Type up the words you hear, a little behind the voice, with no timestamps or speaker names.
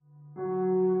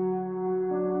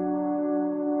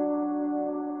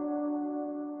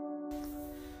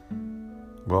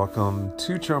Welcome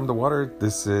to Charm the Water.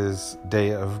 This is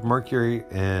Day of Mercury,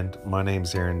 and my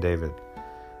name's Aaron David.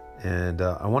 And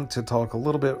I wanted to talk a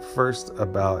little bit first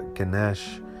about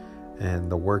Ganesh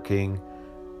and the working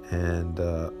and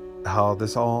how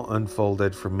this all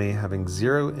unfolded from me having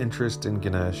zero interest in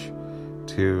Ganesh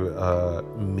to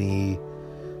me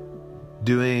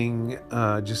doing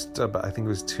just about, I think it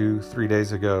was 2-3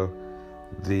 days ago,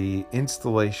 the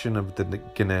installation of the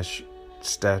Ganesh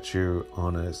statue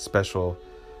on a special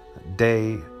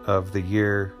day of the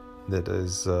year that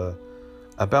is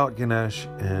about Ganesh,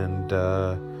 and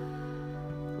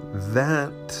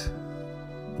that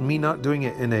me not doing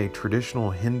it in a traditional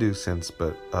Hindu sense,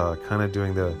 but kind of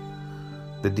doing the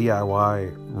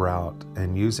DIY route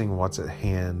and using what's at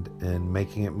hand and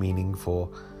making it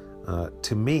meaningful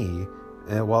to me,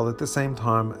 while at the same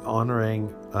time honoring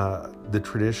the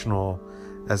traditional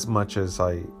as much as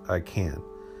I can,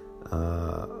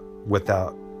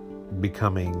 without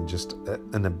becoming just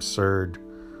an absurd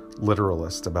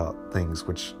literalist about things,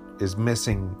 which is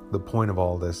missing the point of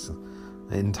all this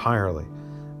entirely,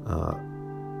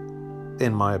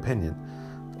 in my opinion.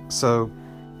 So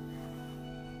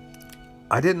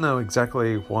I didn't know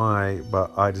exactly why,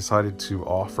 but I decided to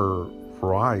offer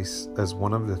rice as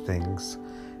one of the things,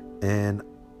 and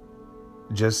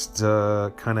just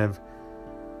kind of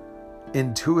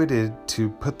intuited to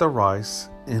put the rice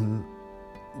in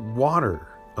water.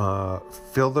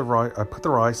 Fill the rice. I put the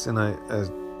rice in a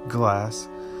glass,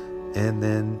 and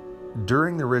then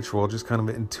during the ritual, just kind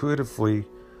of intuitively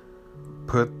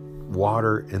put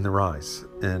water in the rice.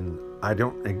 And I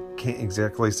can't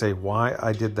exactly say why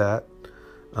I did that,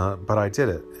 but I did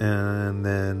it. And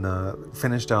then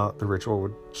finished out the ritual,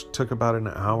 which took about an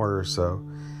hour or so,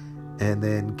 and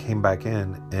then came back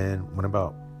in and went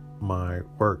about my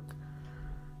work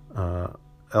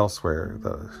elsewhere,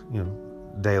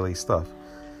 daily stuff.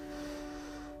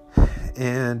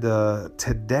 And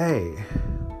today,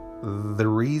 the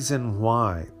reason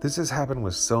why this has happened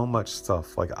with so much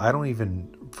stuff, like I don't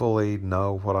even fully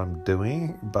know what I'm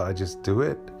doing, but I just do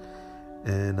it.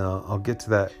 And I'll get to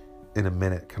that in a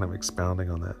minute, kind of expounding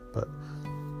on that. But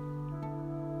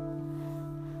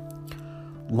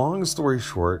long story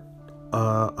short,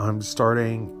 I'm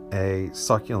starting a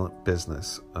succulent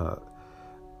business,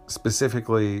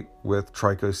 specifically with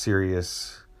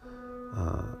Trichocereus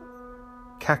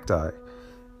cacti,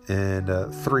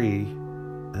 and 3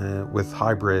 with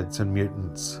hybrids and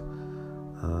mutants,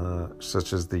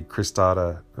 such as the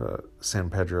Cristata San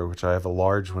Pedro, which I have a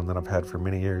large one that I've had for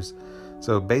many years.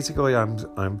 So basically,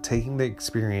 I'm taking the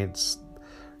experience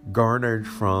garnered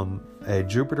from a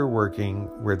Jupiter working,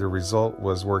 where the result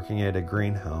was working at a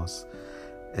greenhouse.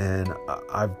 And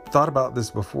I've thought about this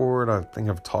before, and I think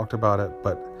I've talked about it,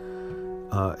 but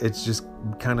it's just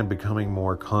kind of becoming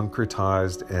more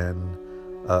concretized and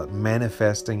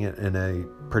manifesting it in a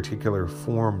particular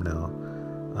form now,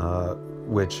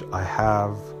 which I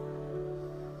have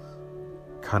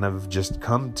kind of just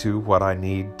come to what I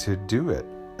need to do it.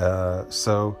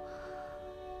 So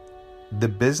the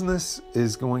business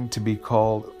is going to be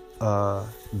called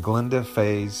Glenda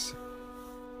Faye's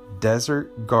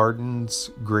Desert Gardens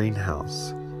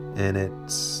Greenhouse, and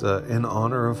it's in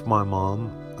honor of my mom,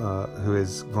 who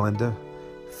is Glenda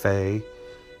Faye,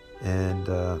 and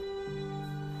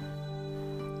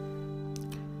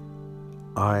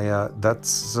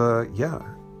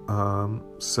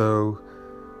so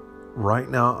right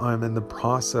now I'm in the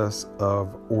process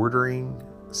of ordering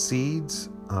seeds,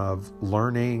 of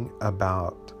learning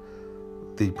about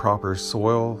the proper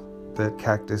soil that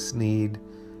cactus need,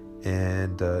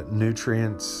 and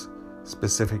nutrients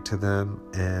specific to them.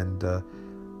 And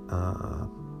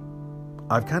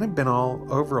I've kind of been all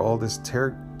over all this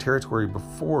territory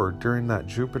before during that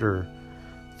Jupiter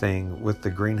thing with the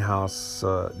greenhouse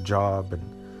job, and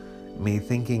me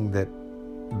thinking that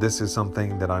this is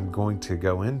something that I'm going to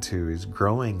go into, is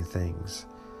growing things.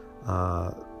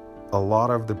 A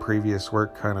lot of the previous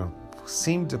work kind of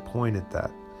seemed to point at that,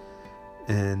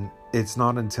 and it's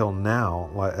not until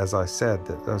now, like as I said,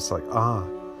 that I was like,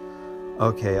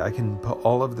 okay, I can put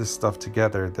all of this stuff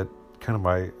together that kind of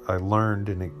I learned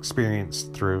and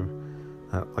experienced through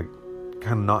like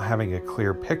kind of not having a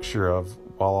clear picture of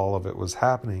while all of it was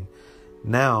happening.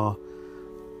 Now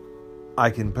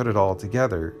I can put it all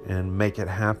together and make it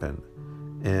happen,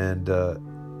 and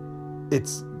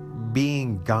it's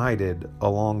being guided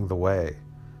along the way.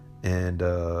 And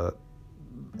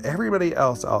everybody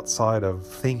else outside of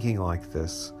thinking like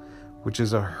this, which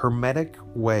is a hermetic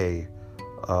way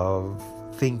of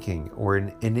thinking, or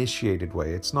an initiated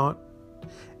way, it's not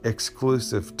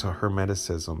exclusive to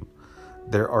Hermeticism.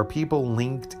 There are people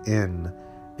linked in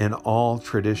in all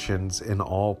traditions, in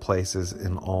all places,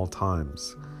 in all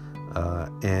times.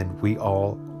 And we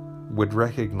all would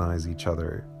recognize each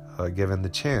other, given the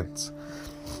chance.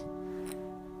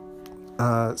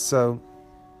 So,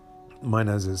 my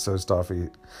nose is so stuffy.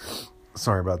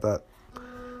 Sorry about that.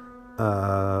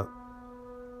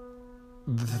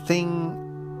 The thing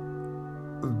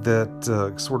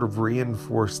that sort of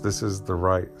reinforced this is the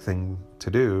right thing to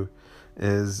do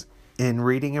is in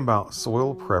reading about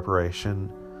soil preparation,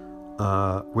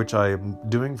 which I am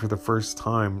doing for the first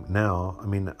time now. I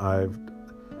mean, I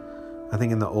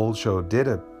think in the old show did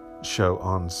a show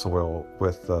on soil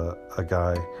with a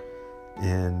guy,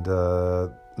 and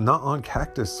not on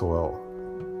cactus soil.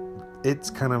 It's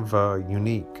kind of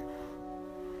unique.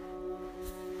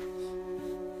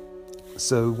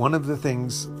 So one of the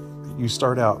things you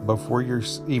start out before you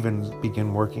even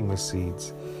begin working with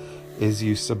seeds is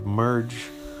you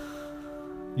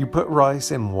put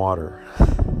rice in water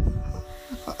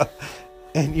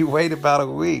and you wait about a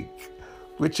week,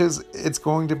 it's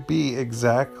going to be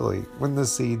exactly when the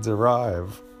seeds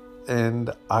arrive.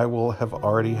 And I will have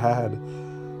already had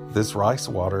this rice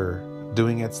water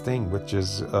doing its thing, which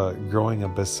is growing a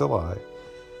bacilli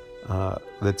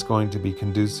that's going to be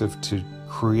conducive to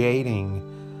creating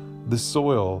the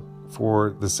soil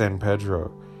for the San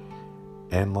Pedro.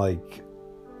 And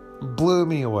blew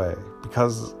me away,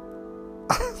 because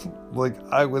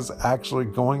I was actually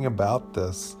going about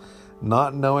this,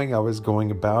 not knowing I was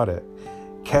going about it,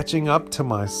 catching up to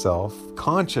myself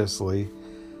consciously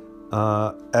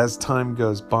as time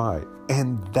goes by.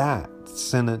 And that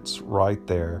sentence right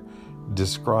there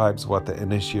describes what the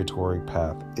initiatory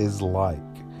path is like.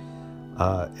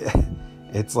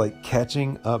 It's like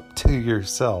catching up to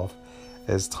yourself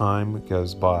as time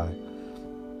goes by.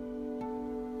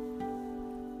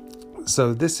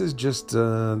 So this is just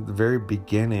the very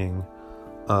beginning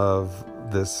of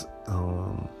this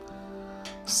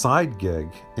side gig,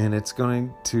 and it's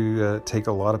going to take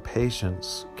a lot of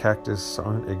patience. Cactus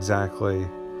aren't exactly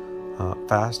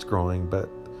fast growing, but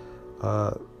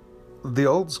the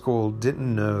old school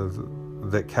didn't know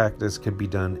that cactus could be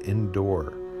done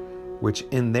indoor, which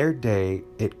in their day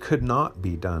it could not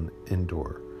be done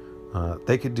indoor.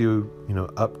 They could do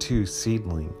up to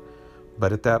seedling,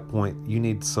 but at that point you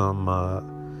need some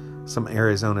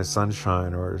Arizona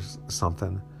sunshine or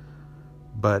something.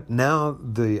 But now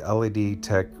the LED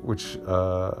tech, which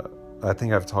I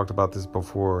think I've talked about this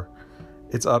before,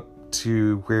 it's up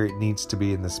to where it needs to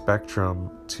be in the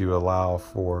spectrum to allow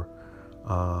for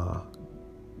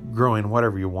growing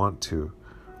whatever you want to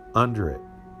under it,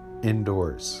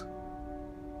 indoors.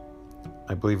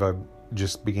 I believe I'm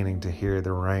just beginning to hear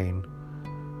the rain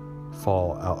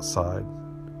fall outside.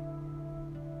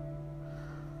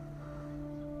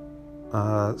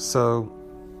 So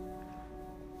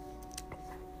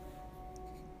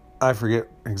I forget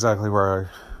exactly where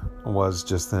I was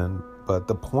just then, but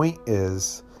the point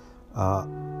is,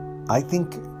 I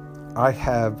think I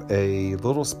have a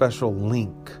little special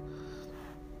link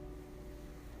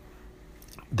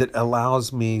that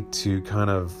allows me to kind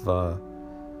of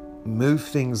move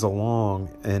things along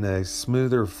in a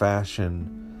smoother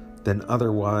fashion than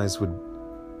otherwise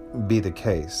would be the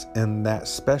case. And that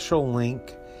special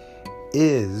link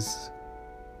is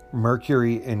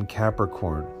Mercury in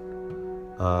Capricorn.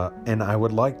 And I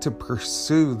would like to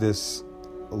pursue this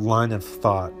line of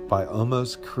thought by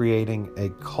almost creating a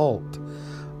cult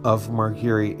of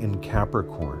Mercury in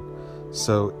Capricorn.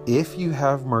 So if you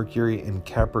have Mercury in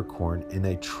Capricorn in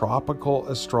a tropical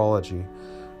astrology,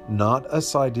 not a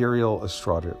sidereal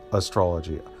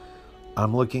astrology,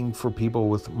 I'm looking for people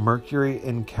with Mercury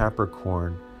in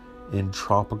Capricorn in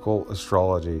tropical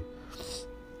astrology.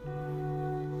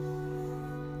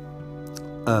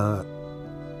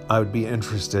 I would be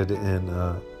interested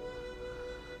in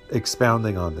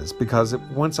expounding on this, because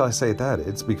once I say that,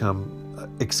 it's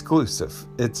become exclusive.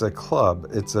 It's a club.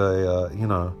 It's a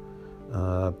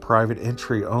private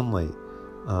entry only,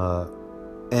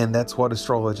 and that's what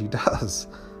astrology does.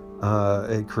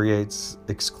 It creates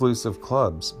exclusive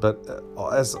clubs. But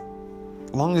as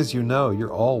long as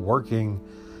you're all working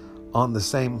on the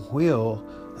same wheel,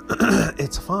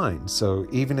 it's fine. So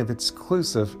even if it's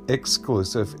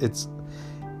exclusive, it's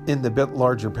in the bit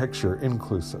larger picture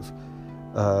inclusive.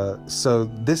 So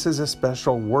this is a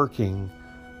special working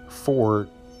for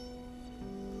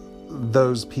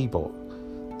those people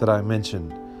that I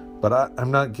mentioned, but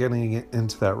I'm not getting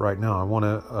into that right now. I want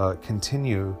to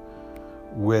continue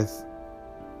with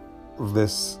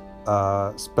this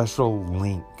special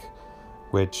link,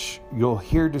 which you'll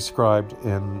hear described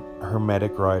in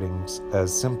Hermetic writings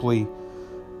as simply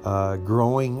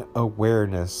growing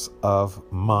awareness of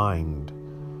mind.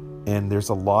 And there's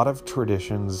a lot of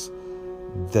traditions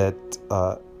that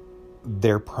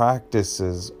their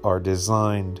practices are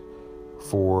designed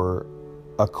for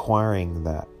acquiring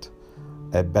that,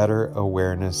 a better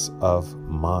awareness of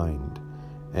mind.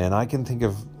 And I can think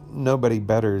of nobody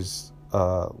better's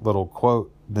little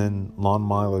quote than Lon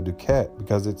Milo Duquette,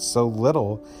 because it's so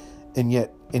little and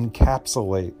yet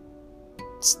encapsulates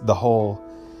the whole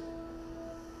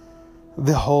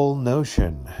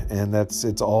notion. And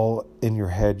it's all in your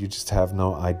head. You just have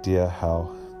no idea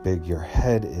how big your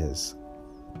head is.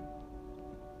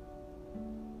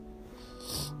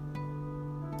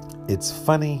 It's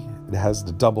funny, it has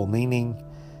the double meaning,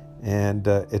 and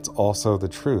it's also the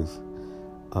truth.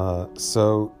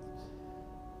 So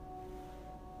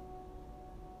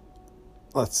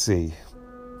let's see.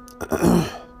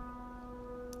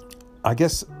 I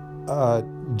guess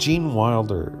Gene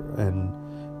Wilder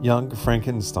and Young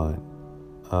Frankenstein,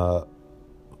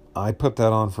 I put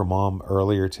that on for Mom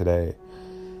earlier today.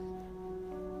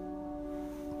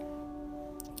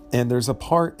 And there's a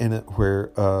part in it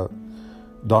where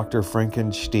Dr.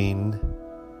 Frankenstein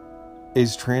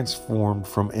is transformed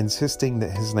from insisting that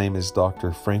his name is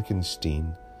Dr.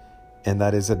 Frankenstein, and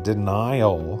that is a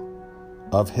denial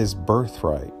of his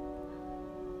birthright.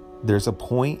 There's a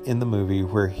point in the movie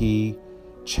where he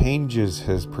changes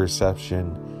his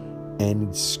perception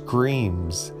and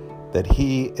screams that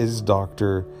he is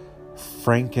Dr.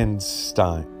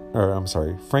 Frankenstein.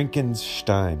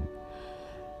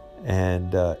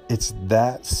 And it's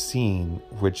that scene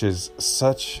which is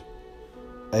such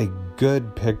a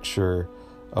good picture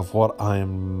of what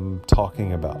I'm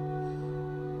talking about.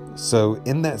 So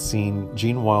in that scene,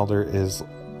 Gene Wilder is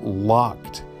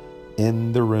locked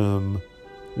in the room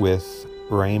with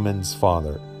Raymond's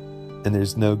father, and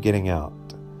there's no getting out.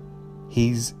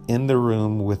 He's in the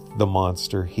room with the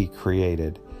monster he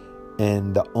created,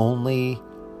 and the only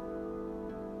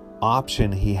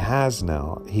option he has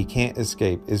now, he can't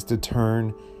escape, is to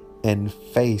turn and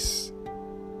face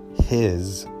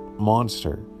his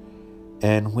monster.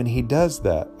 And when he does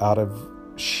that, out of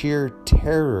sheer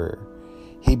terror,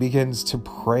 he begins to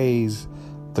praise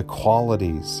the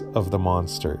qualities of the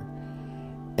monster.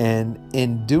 And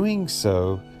in doing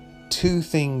so, two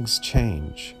things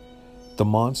change: the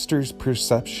monster's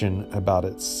perception about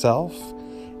itself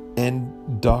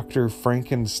and Dr.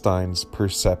 Frankenstein's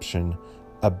perception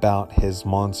about his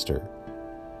monster.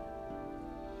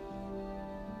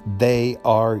 They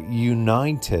are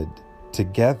united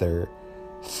together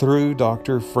through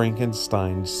Dr.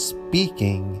 Frankenstein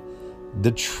speaking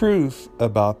the truth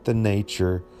about the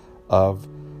nature of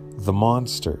the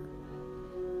monster.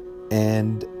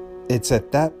 And it's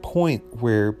at that point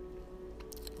where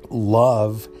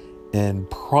love and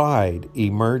pride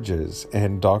emerges,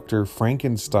 and Dr.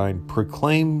 Frankenstein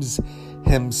proclaims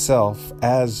himself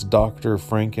as Dr.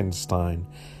 Frankenstein,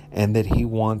 and that he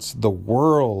wants the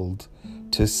world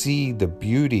to see the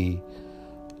beauty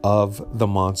of the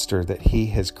monster that he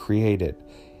has created.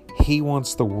 He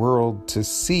wants the world to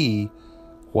see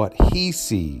what he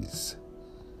sees.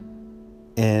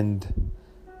 And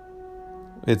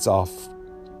it's off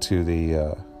to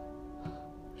the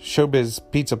Showbiz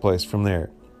Pizza place from there.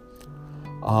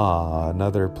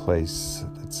 Another place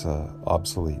that's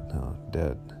obsolete now,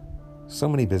 dead. So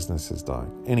many businesses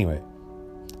dying. Anyway,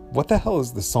 what the hell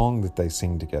is the song that they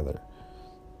sing together?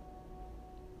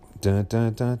 Dun,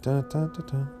 dun, dun, dun, dun, dun,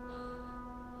 dun.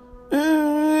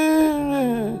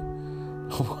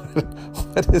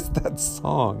 What is that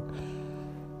song?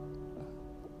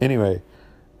 Anyway,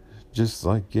 just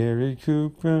like Gary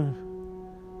Cooper.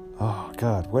 Oh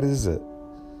God, what is it?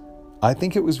 I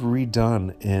think it was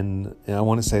redone in, I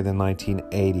want to say, the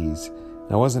 1980s.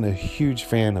 I wasn't a huge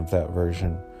fan of that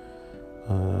version.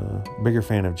 Bigger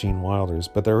fan of Gene Wilder's,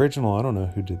 but the original, I don't know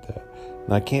who did that.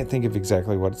 And I can't think of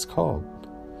exactly what it's called.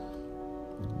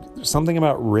 Something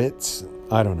about Ritz,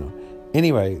 I don't know.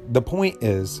 Anyway, the point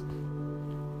is,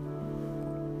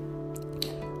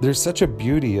 there's such a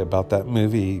beauty about that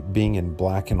movie being in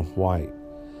black and white.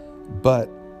 But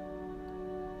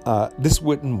this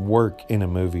wouldn't work in a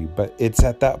movie, but it's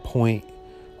at that point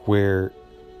where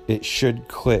it should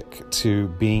click to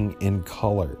being in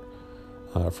color.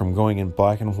 From going in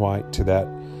black and white to that,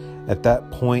 at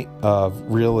that point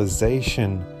of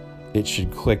realization, it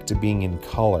should click to being in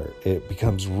color. It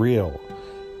becomes real.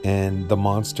 And the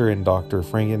monster and Dr.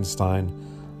 Frankenstein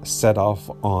set off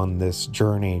on this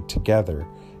journey together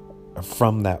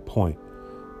from that point.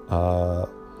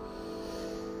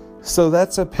 So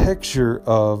that's a picture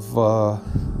of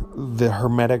the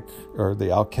hermetic or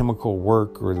the alchemical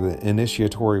work or the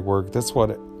initiatory work. That's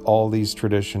what all these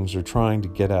traditions are trying to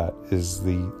get at, is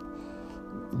the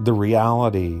the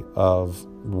reality of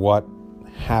what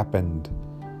happened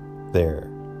there.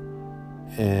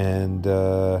 And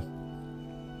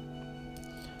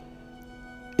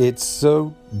it's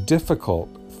so difficult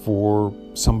for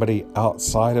somebody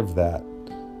outside of that.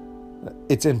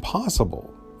 It's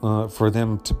impossible for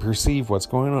them to perceive what's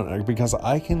going on, because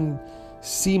I can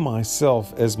see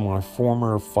myself as my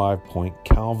former 5-point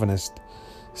Calvinist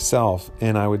self,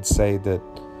 and I would say that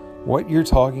what you're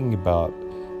talking about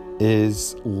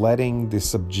is letting the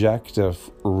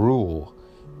subjective rule,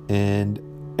 and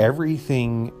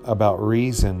everything about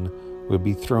reason would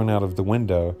be thrown out of the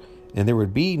window, and there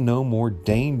would be no more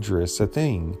dangerous a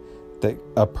thing that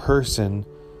a person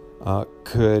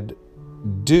could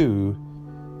do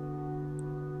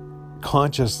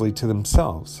consciously to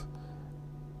themselves,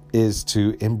 is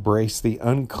to embrace the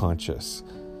unconscious.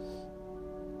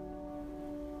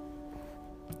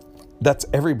 That's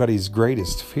everybody's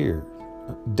greatest fear: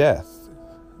 death,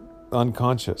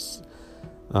 unconscious,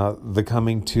 the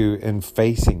coming to and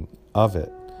facing of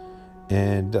it.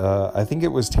 And I think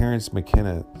it was Terence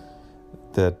McKenna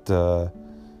that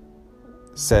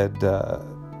said,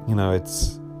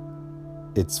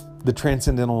 it's the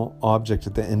transcendental object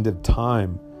at the end of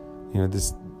time.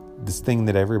 This thing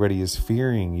that everybody is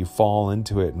fearing. You fall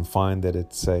into it and find that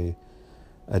it's a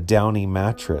downy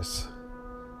mattress.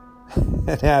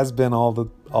 It has been all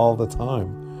the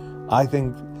time. I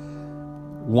think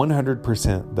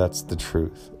 100% that's the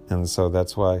truth. And so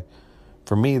that's why,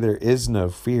 for me, there is no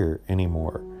fear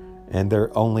anymore. And there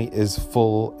only is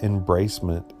full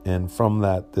embracement. And from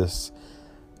that, this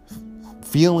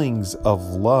feelings of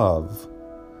love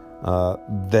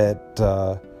that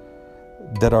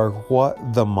are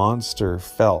what the monster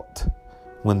felt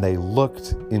when they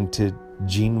looked into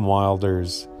Gene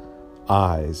Wilder's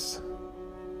eyes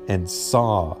and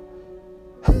saw.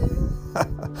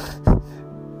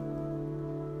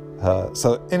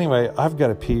 So anyway, I've got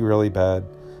to pee really bad,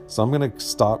 so I'm going to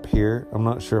stop here. I'm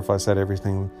not sure if I said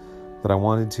everything that I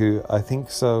wanted to. I think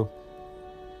so.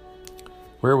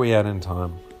 Where are we at in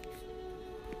time?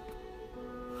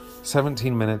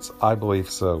 17 minutes, I believe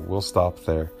so. We'll stop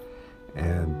there.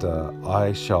 And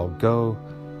I shall go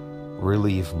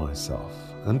relieve myself.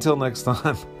 Until next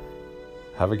time,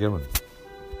 have a good one.